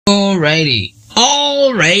Alrighty.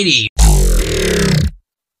 Alrighty.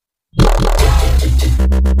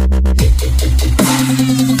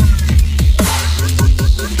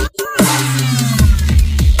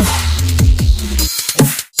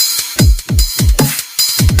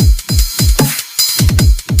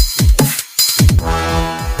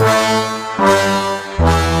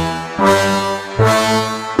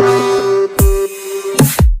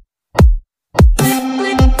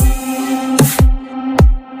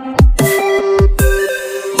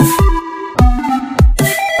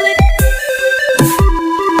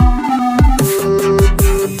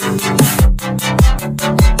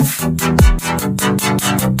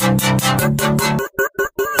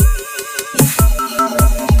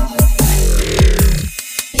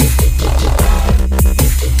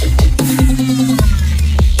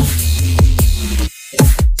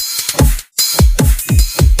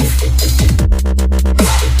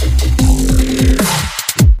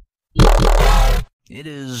 It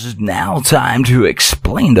is now time to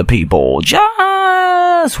explain to people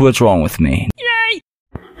just what's wrong with me. Yay!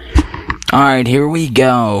 Alright, here we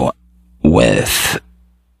go with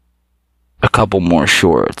a couple more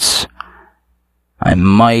shorts. I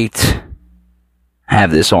might have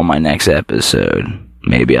this on my next episode.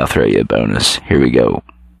 Maybe I'll throw you a bonus. Here we go.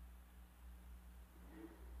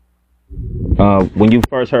 When you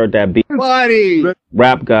first heard that beat, Buddy!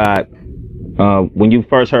 Rap God, when you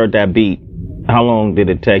first heard that beat, how long did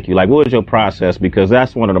it take you? Like, what was your process? Because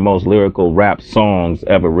that's one of the most lyrical rap songs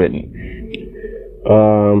ever written.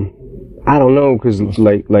 I don't know, because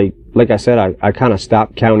like I said, I kind of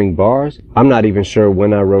stopped counting bars. I'm not even sure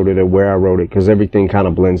when I wrote it or where I wrote it, because everything kind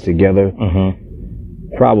of blends together.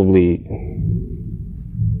 Probably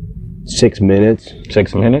 6 minutes.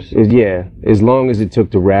 6 minutes? Yeah, as long as it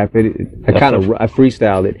took to rap it. I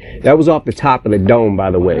freestyled it. That was off the top of the dome,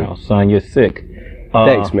 by the way. Wow, son, you're sick.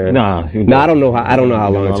 Thanks, man. Nah, I don't know how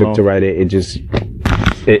long it took to write it. It just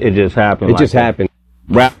happened. It just happened.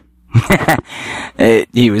 Rap.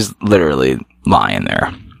 He was literally lying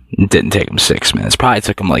there. It didn't take him 6 minutes. Probably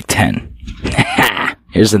took him like 10.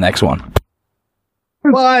 Here's the next one.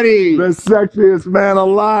 Buddy! The sexiest man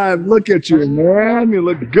alive. Look at you, man. You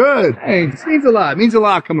look good. Hey, this means a lot. It means a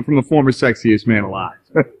lot coming from the former sexiest man alive.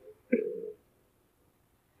 What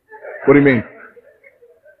do you mean?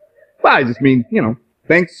 Well, I just mean,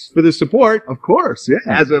 thanks for the support. Of course, yeah.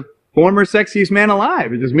 As a former sexiest man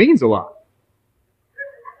alive, it just means a lot.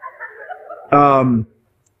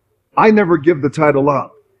 I never give the title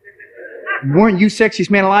up. Weren't you sexiest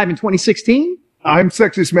man alive in 2016? I'm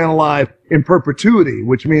sexiest man alive in perpetuity,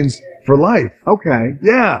 which means for life. Okay.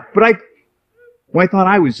 Yeah. But I thought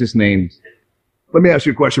I was just named. Let me ask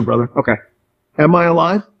you a question, brother. Okay. Am I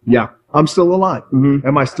alive? Yeah. I'm still alive. Mm-hmm.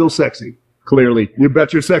 Am I still sexy? Clearly. You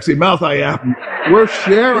bet your sexy mouth I am. We're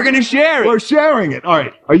sharing. We're gonna share it. We're sharing it. All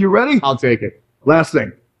right. Are you ready? I'll take it. Last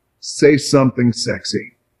thing. Say something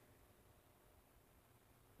sexy.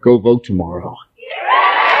 Go vote tomorrow.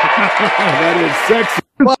 That is sexy.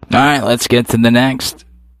 Alright, let's get to the next.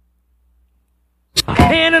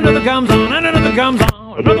 And another comes on, and another comes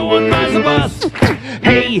on. Another one rides the bus.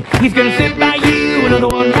 Hey, he's gonna sit by you. Another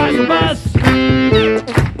one rides the bus.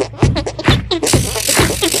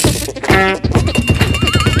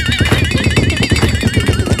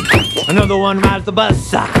 Another one rides the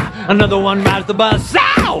bus. Another one rides the bus.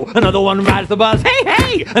 Ow! Another one rides the bus. Hey,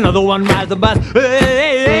 hey! Another one rides the bus. Hey,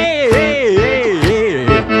 hey, hey, hey, hey.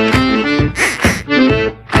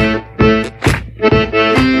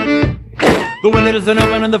 The window isn't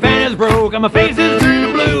open and the fan is broke, and my face is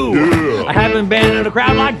turning blue. Yeah. I haven't been in a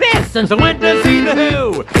crowd like this since I went to see The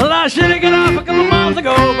Who. Well, I should have got off a couple miles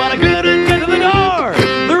ago, but I couldn't get to the door.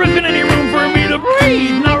 There isn't any room for me to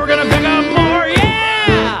breathe. Now we're gonna pick up more,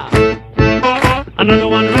 yeah! Another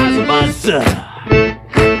one rides the bus.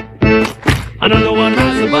 Another one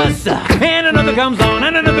rides the bus. And another comes on,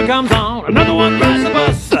 and another comes on. Another one rides the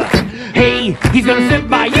bus. Hey, he's gonna sit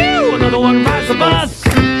by you. Another one rides the bus.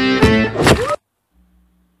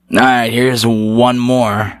 Alright, here's one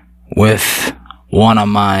more with one of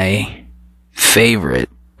my favorite,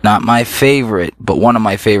 not my favorite, but one of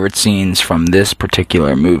my favorite scenes from this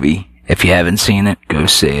particular movie. If you haven't seen it, go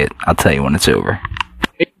see it. I'll tell you when it's over.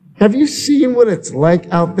 Have you seen what it's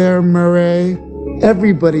like out there, Murray?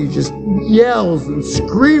 Everybody just yells and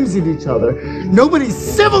screams at each other. Nobody's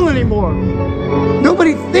civil anymore.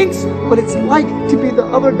 Nobody thinks what it's like to be the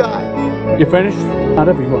other guy. You finished? Not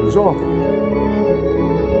everyone is off.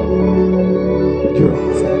 You're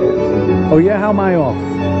off. Oh yeah, how am I off?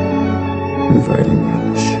 Very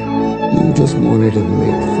much. You just wanted to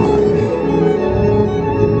make fun.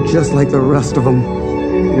 Just like the rest of them.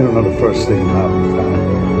 You don't know the first thing about me,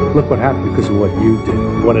 pal. Look what happened because of what you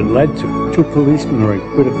did, what it led to. 2 policemen are in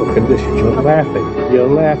critical condition. You're laughing. You're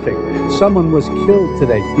laughing. Someone was killed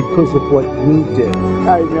today because of what you did.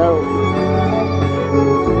 I know.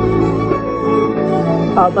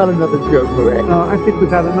 How about another joke, Murray? No, I think we've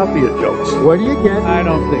had enough of your jokes. What do you get? I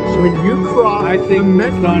don't think so. When you cross I think the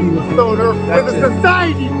Mexican stoner with a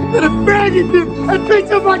society that abandons him and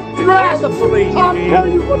treats him like trash! Call the police, I'll man. tell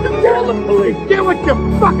you what to Call the police. do! Get what you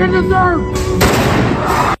fucking deserve!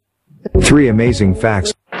 3 amazing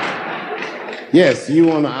facts. Yes,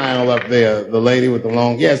 you on the aisle up there, the lady with the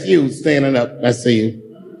long... Yes, you standing up. I see you.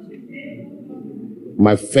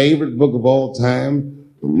 My favorite book of all time,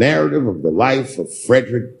 The Narrative of the Life of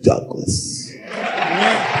Frederick Douglass.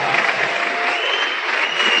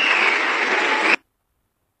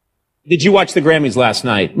 Did you watch the Grammys last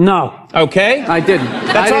night? No. Okay. I didn't.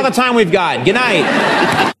 That's all the time we've got. Good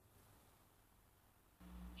night.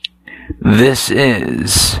 This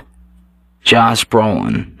is Josh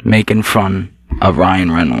Brolin making fun of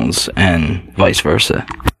Ryan Reynolds and vice versa.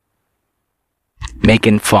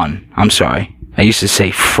 Making fun. I'm sorry. I used to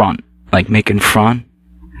say front, like making fun,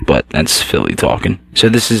 but that's Philly talking. So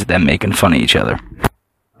this is them making fun of each other.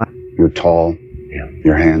 You're tall,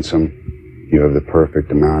 you're handsome, you have the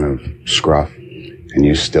perfect amount of scruff, and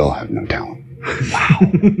you still have no talent. Wow.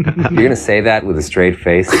 You're going to say that with a straight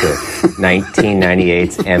face to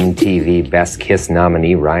 1998's MTV Best Kiss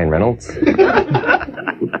nominee Ryan Reynolds?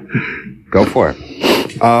 Go for it.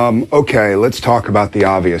 Okay, let's talk about the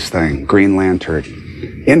obvious thing. Green Lantern.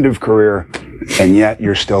 End of career, and yet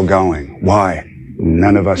you're still going. Why?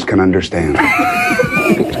 None of us can understand.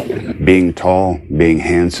 Being tall, being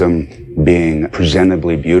handsome, being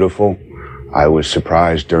presentably beautiful, I was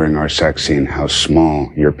surprised during our sex scene how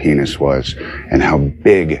small your penis was and how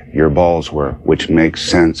big your balls were, which makes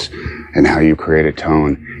sense, and how you create a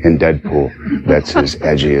tone in Deadpool that's as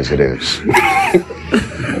edgy as it is.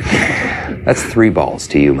 That's 3 balls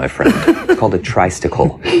to you, my friend. It's called a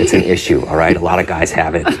tristicle. It's an issue, all right? A lot of guys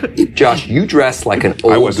have it. Josh, you dress like an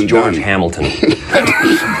old George Hamilton.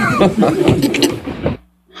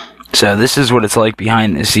 So this is what it's like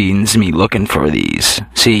behind the scenes, me looking for these.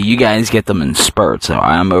 See, you guys get them in spurts, so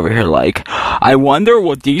I'm over here like, I wonder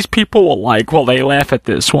what these people will like while they laugh at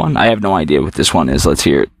this one. I have no idea what this one is. Let's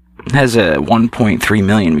hear it. It has a 1.3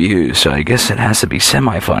 million views, so I guess it has to be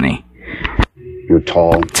semi-funny. You're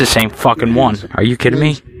tall. It's the same fucking one. Are you kidding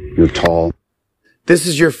me? You're tall. This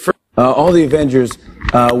is your first... all the Avengers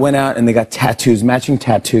went out and they got tattoos, matching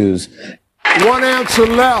tattoos. 1 answer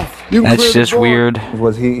left. You That's just weird.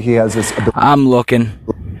 Was he has this... I'm looking.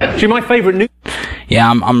 She's my favorite new... Yeah,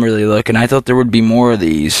 I'm really looking. I thought there would be more of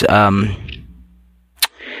these.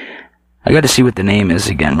 I gotta see what the name is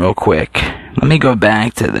again real quick. Let me go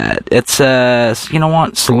back to that. It's, you know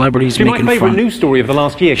what? Celebrities making fun. My favorite news story of the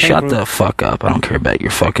last year. Shut the fuck up. I don't care about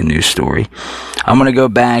your fucking news story. I'm gonna go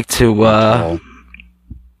back to,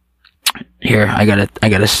 here, I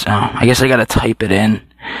guess I gotta type it in.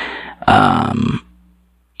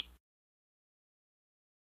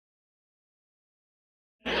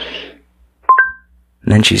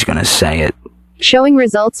 Then she's gonna say it. Showing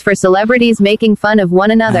results for celebrities making fun of one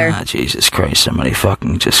another. Ah, Jesus Christ, somebody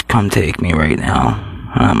fucking just come take me right now.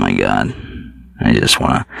 Oh my God. I just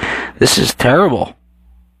wanna... This is terrible.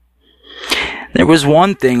 There was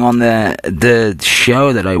one thing on the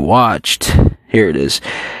show that I watched. Here it is.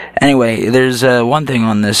 Anyway, there's one thing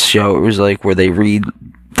on this show. It was like where they read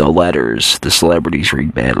the letters. The celebrities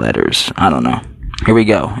read bad letters. I don't know. Here we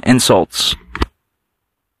go. Insults.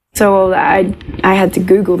 So I had to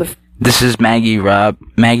Google the... This is Maggie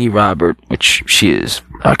Robert, which she is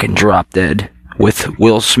fucking drop dead, with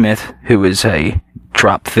Will Smith, who is a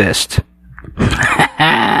drop fist.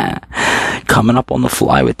 Coming up on the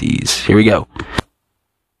fly with these. Here we go.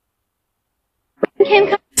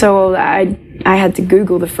 So I had to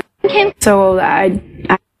Google the... So I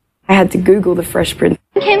had to Google the Fresh Prince.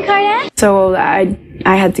 Kim Kardashian. So I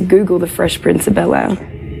had to Google the Fresh Prince of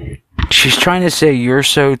Bel-Air. She's trying to say you're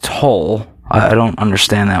so tall. I don't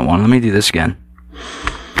understand that one. Let me do this again.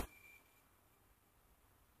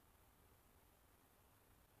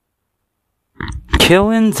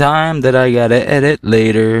 Killing time that I gotta edit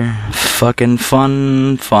later. Fucking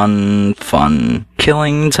fun.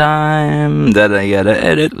 Killing time that I gotta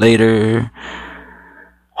edit later.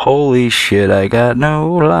 Holy shit, I got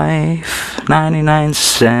no life. 99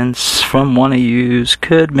 cents from one of yous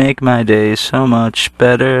could make my day so much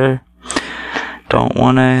better. Don't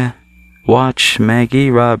wanna watch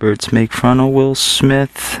Maggie Roberts make fun of Will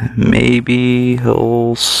Smith. Maybe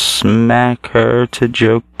he'll smack her to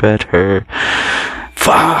joke better.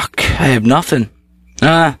 Fuck, I have nothing.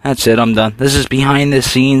 That's it, I'm done. This is behind the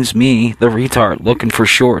scenes me, the retard, looking for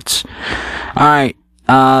shorts. Alright,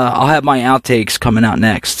 I'll have my outtakes coming out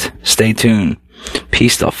next. Stay tuned.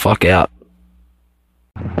 Peace the fuck out.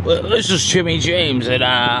 Well, this is Jimmy James, and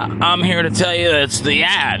I'm here to tell you it's the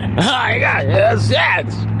ad. Oh, yeah, it's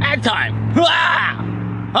ads. Ad time.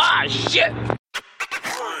 Ah, shit.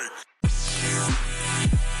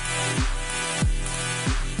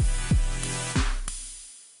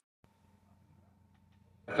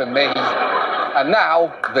 For me, and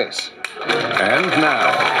now this. And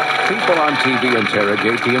now, people on TV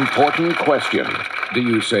interrogate the important question. Do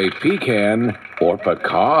you say pecan or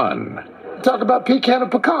pecan? Talk about pecan or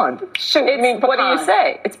pecan. What do you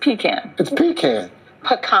say? It's pecan. It's pecan.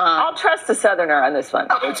 Pecan. I'll trust the southerner on this one.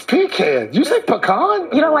 It's pecan. You say pecan?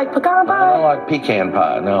 You don't like pecan pie? I don't like pecan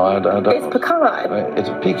pie. No, I don't. It's pecan. It's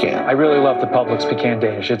a pecan. I really love the Publix pecan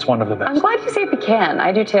dish. It's one of the best. I'm glad you say pecan.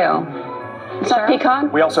 I do too. It's not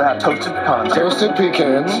pecan? We also have toasted pecans. Toasted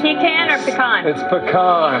pecans. Pecan or pecan? It's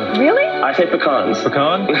pecan. Really? I say pecans.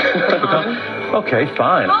 Pecan? Pecan. Okay,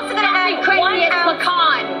 fine. I'm also going to add crazy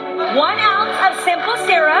pecan. 1 ounce of simple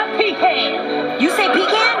syrup. Pecan. You say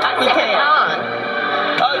pecan? I say pecan.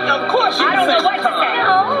 Of course you I don't know what to say.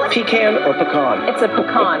 No. Pecan or pecan? It's a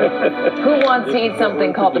pecan. Who wants to eat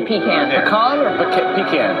something called a pecan? Pecan or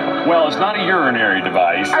pecan? Well, it's not a urinary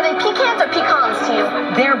device. Are they pecans or pecans to you?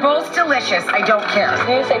 They're both delicious. I don't care.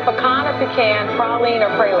 Do you say pecan or pecan, praline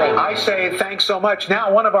or praline? I say thanks so much.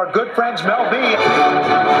 Now, one of our good friends, Mel B.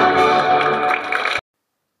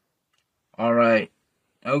 Alright.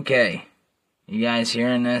 Okay. You guys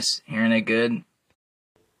hearing this? Hearing it good?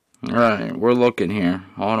 Alright, we're looking here.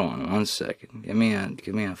 Hold on 1 second. Give me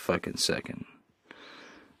a fucking second.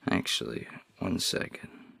 Actually, 1 second.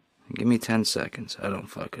 Give me 10 seconds. I don't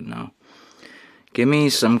fucking know. Give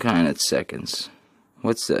me some kind of seconds.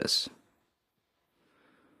 What's this?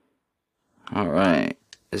 Alright.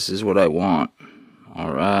 This is what I want.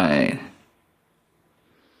 Alright.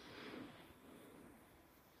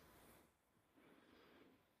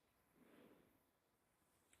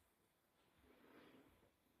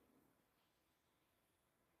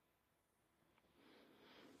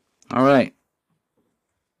 Alright.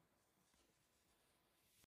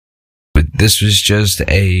 But this was just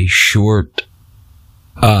a short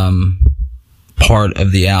part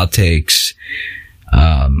of the outtakes.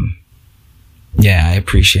 Yeah, I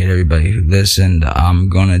appreciate everybody who listened. I'm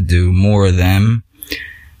gonna do more of them.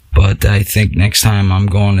 But I think next time I'm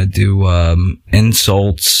gonna do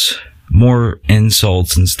insults, more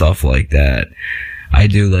insults and stuff like that. I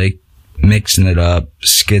do like mixing it up,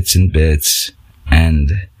 skits and bits,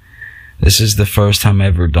 and this is the first time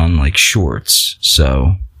I've ever done like shorts,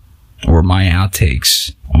 so, or my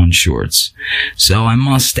outtakes on shorts. So I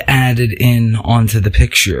must add it in onto the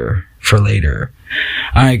picture for later.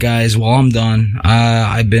 Alright guys, well I'm done.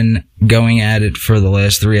 I've been going at it for the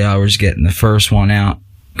last 3 hours getting the first one out.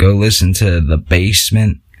 Go listen to The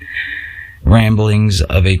Basement Ramblings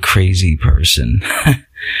of a Crazy Person.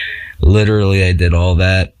 Literally I did all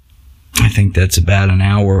that. I think that's about an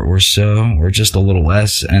hour or so, or just a little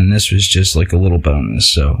less, and this was just like a little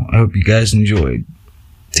bonus. So I hope you guys enjoyed.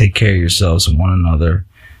 Take care of yourselves and one another.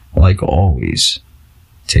 Like always,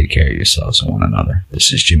 take care of yourselves and one another.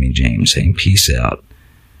 This is Jimmy James saying peace out.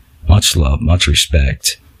 Much love, much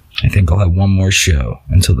respect. I think I'll have one more show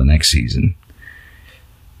until the next season.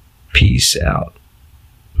 Peace out.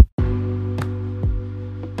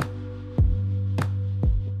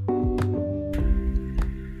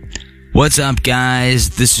 What's up, guys?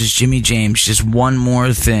 This is Jimmy James. Just one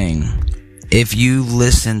more thing. If you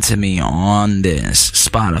listen to me on this,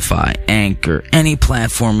 Spotify, Anchor, any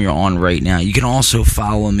platform you're on right now, you can also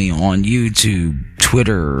follow me on YouTube,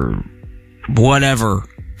 Twitter, whatever,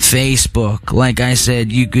 Facebook. Like I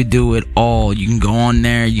said, you could do it all. You can go on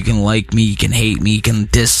there, you can like me, you can hate me, you can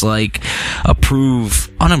dislike,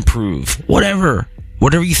 approve, unapprove, whatever.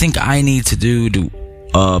 Whatever you think I need to do to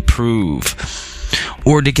approve.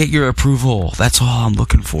 Or to get your approval. That's all I'm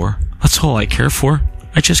looking for. That's all I care for.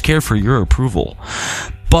 I just care for your approval.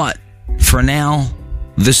 But, for now,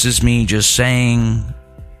 this is me just saying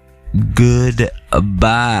goodbye.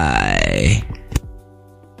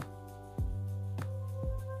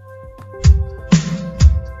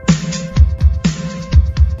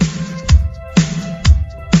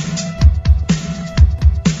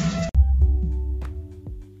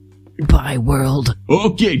 Bye, world.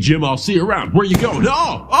 Okay, Jim, I'll see you around. Where you going?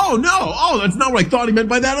 Oh, no. Oh, that's not what I thought he meant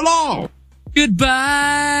by that at all.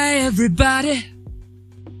 Goodbye, everybody.